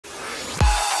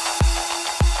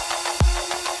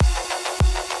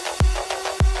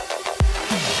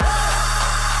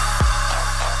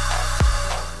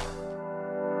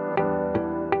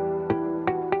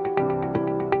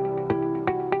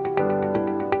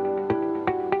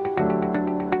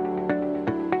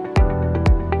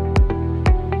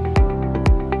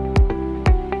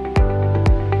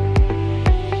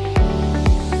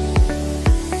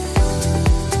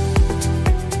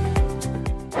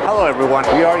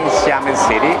everyone. We are in Xiamen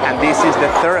City, and this is the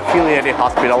third affiliated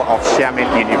hospital of Xiamen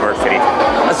University.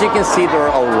 As you can see, there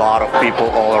are a lot of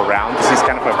people all around. This is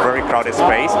kind of a very crowded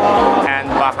space, and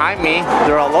behind me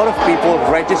there are a lot of people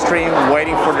registering,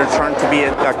 waiting for their turn to be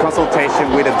a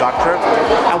consultation with a doctor.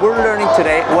 And we're learning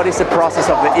today what is the process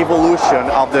of the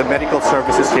evolution of the medical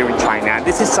services here in China. And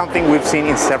this is something we've seen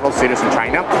in several cities in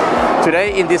China.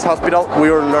 Today in this hospital we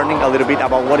are learning a little bit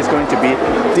about what is going to be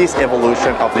this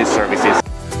evolution of these services.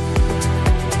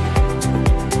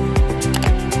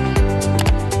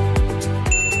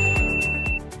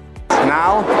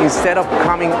 Now, instead of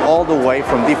coming all the way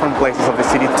from different places of the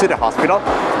city to the hospital,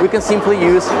 we can simply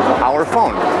use our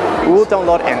phone. We will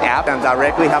download an app and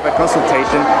directly have a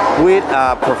consultation with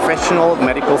professional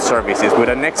medical services, with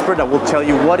an expert that will tell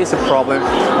you what is the problem,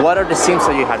 what are the symptoms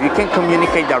that you have. You can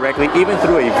communicate directly, even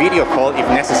through a video call if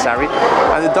necessary,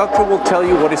 and the doctor will tell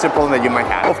you what is the problem that you might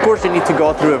have. Of course, you need to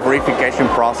go through a verification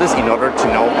process in order to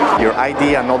know your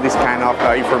ID and all this kind of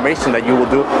information that you will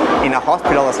do in a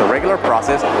hospital as a regular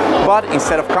process. But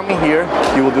instead of coming here,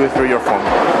 you will do it through your phone.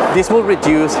 This will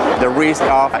reduce the risk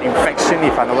of infection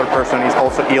if another person is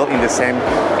also ill in the same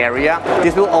area.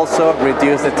 This will also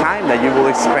reduce the time that you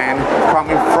will spend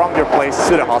coming from your place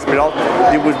to the hospital.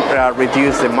 It will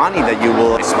reduce the money that you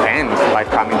will spend by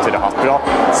coming to the hospital.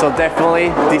 So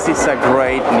definitely, this is a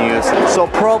great news. So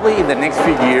probably in the next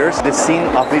few years, the scene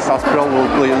of this hospital will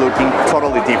be looking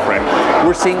totally different.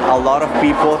 We're seeing a lot of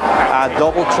people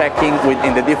double checking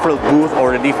within the different booths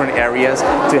or the different areas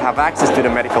to have access to the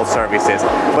medical services.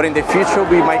 But in the future,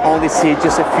 we might only see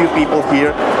just a few people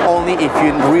here, only if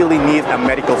you really need a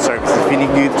medical service. If you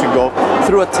need to go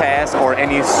through a test or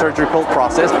any surgical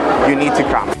process, you need to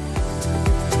come.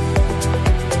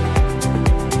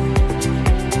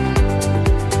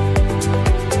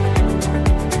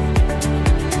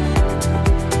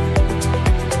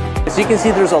 As you can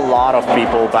see, there's a lot of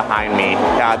people behind me.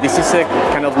 This is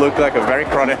kind of look like a very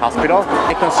crowded hospital.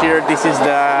 I consider this is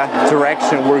the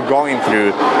direction we're going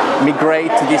through. Migrate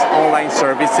to these online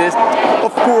services.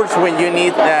 Of course, when you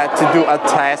need to do a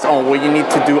test or when you need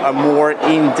to do a more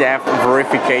in-depth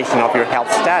verification of your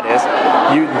health status,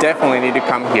 you definitely need to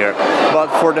come here. But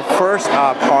for the first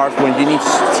part, when you need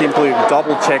to simply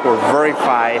double check or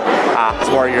verify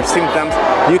for your symptoms,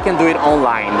 you can do it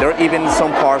online. There are even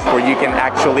some parts where you can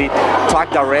actually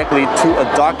talk directly to a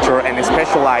doctor and a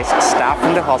specialized staff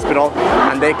from the hospital,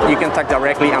 and you can talk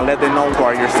directly and let them know what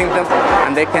are your symptoms,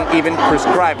 and they can even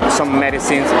prescribe some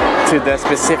medicines to the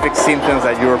specific symptoms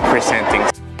that you're presenting.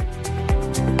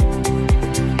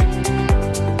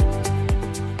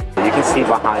 You can see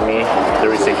behind me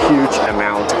there is a huge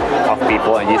amount of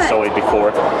people, and you saw it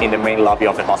before in the main lobby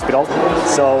of the hospital.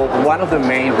 So one of the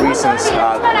main reasons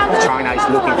China is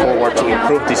looking forward to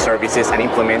improve these services and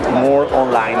implement more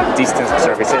online distance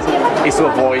services is to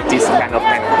avoid this kind of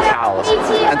chaos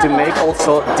and to make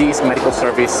also this medical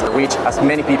service reach as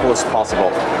many people as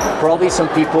possible. Probably some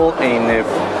people in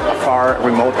far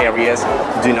remote areas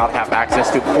do not have access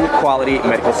to good quality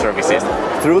medical services.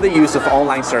 Through the use of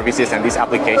online services and this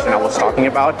application I was talking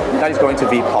about, that is going to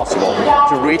be possible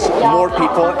to reach more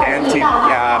people and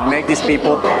to make these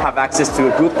people have access to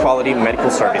good quality medical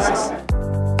services.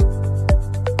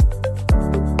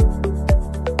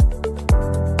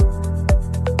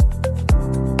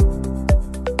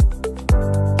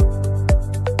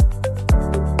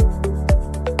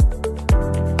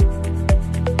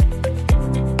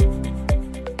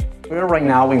 We're right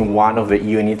now in one of the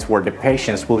units where the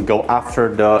patients will go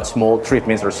after the small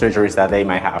treatments or surgeries that they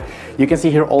might have. You can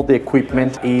see here all the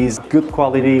equipment is good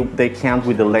quality. They count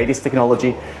with the latest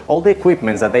technology, all the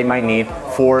equipments that they might need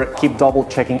for keep double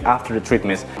checking after the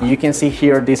treatments. You can see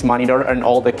here this monitor and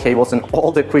all the cables and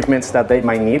all the equipments that they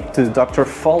might need to the doctor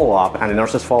follow up and the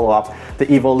nurses follow up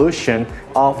the evolution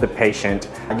of the patient.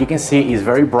 And you can see it's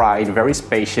very bright, very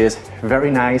spacious,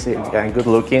 very nice and good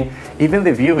looking. Even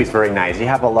the view is very nice. You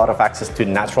have a lot of access to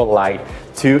natural light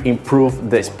to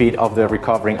improve the speed of the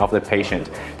recovering of the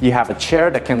patient. You have a chair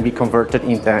that can be converted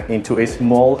into a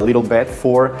small little bed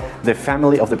for the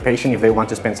family of the patient if they want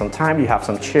to spend some time. You have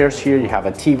some chairs here, you have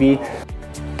a TV.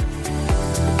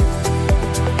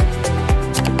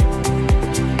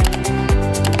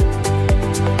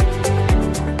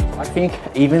 I think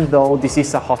even though this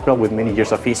is a hospital with many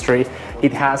years of history,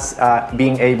 it has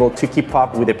been able to keep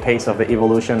up with the pace of the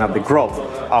evolution of the growth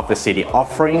of the city,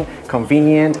 offering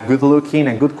convenient, good looking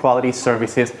and good quality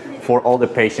services for all the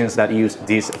patients that use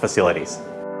these facilities.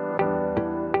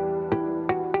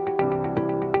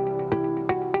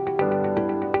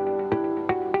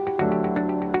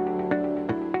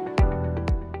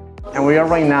 And we are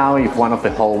right now in one of the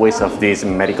hallways of these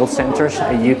medical centers.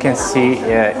 You can see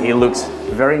it looks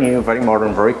very new, very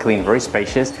modern, very clean, very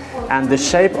spacious. And the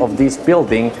shape of this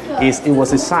building it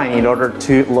was designed in order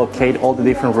to locate all the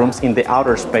different rooms in the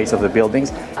outer space of the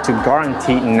buildings to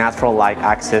guarantee natural light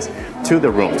access to the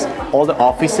rooms. All the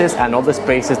offices and all the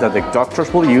spaces that the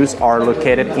doctors will use are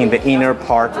located in the inner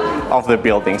part of the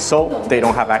building, so they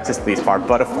don't have access to this part.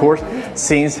 But of course,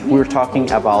 since we're talking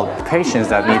about patients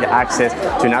that need access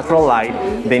to natural light,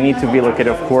 they need to be located,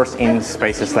 of course, in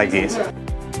spaces like this.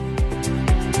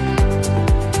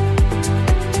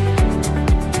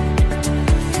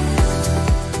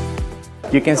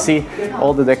 You can see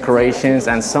all the decorations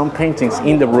and some paintings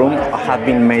in the room have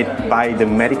been made by the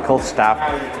medical staff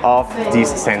of this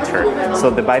center.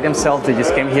 So by themselves, they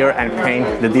just came here and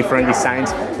paint the different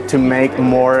designs to make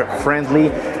more friendly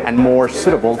and more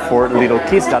suitable for little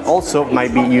kids that also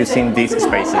might be using these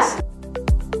spaces.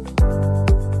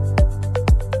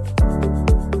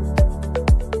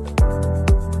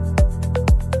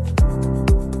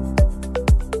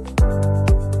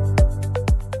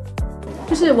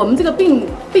就是我们这个病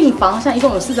房现在一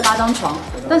共有48张床，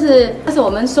但是我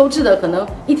们收治的可能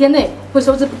一天内会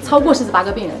收治超过48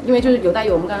个病人，因为就是有待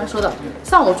于我们刚刚说的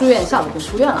上午住院，下午就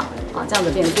出院了啊这样的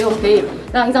病人，所以我们可以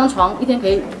让一张床一天可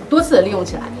以多次的利用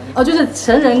起来，就是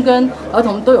成人跟儿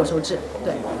童都有收治，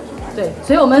对，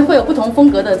所以我们会有不同风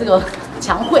格的这个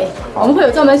墙绘，我们会有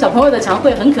专门小朋友的墙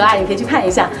绘，很可爱，你可以去看一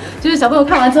下，就是小朋友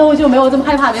看完之后就没有这么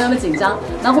害怕，没有那么紧张，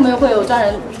然后后面会有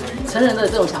成人的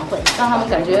这种墙绘，让他们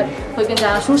感觉会更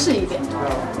加舒适一点。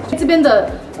这边的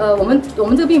我们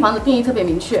这个病房的定义特别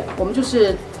明确，我们就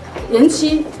是延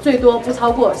期最多不超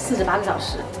过48个小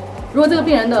时。如果这个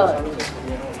病人的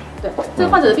这个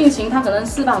患者的病情，他可能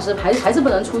48小时还是不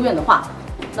能出院的话，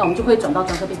那我们就会转到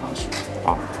专科病房去。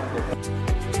好。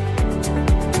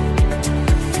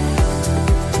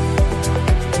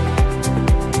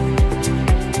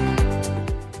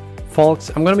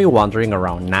Folks, I'm gonna be wandering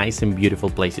around nice and beautiful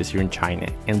places here in China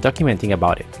and documenting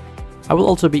about it. I will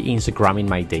also be Instagramming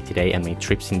my day-to-day and my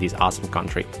trips in this awesome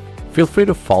country. Feel free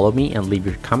to follow me and leave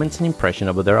your comments and impression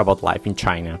over there about life in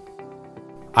China.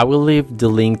 I will leave the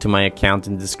link to my account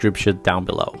in the description down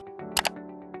below.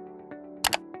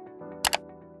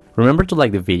 Remember to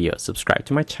like the video, subscribe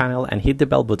to my channel and hit the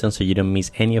bell button so you don't miss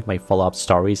any of my follow-up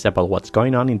stories about what's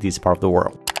going on in this part of the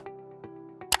world.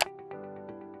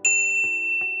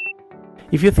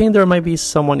 If you think there might be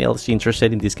someone else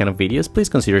interested in these kind of videos, please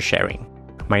consider sharing.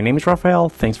 My name is Rafael,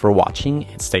 thanks for watching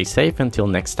and stay safe until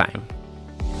next time.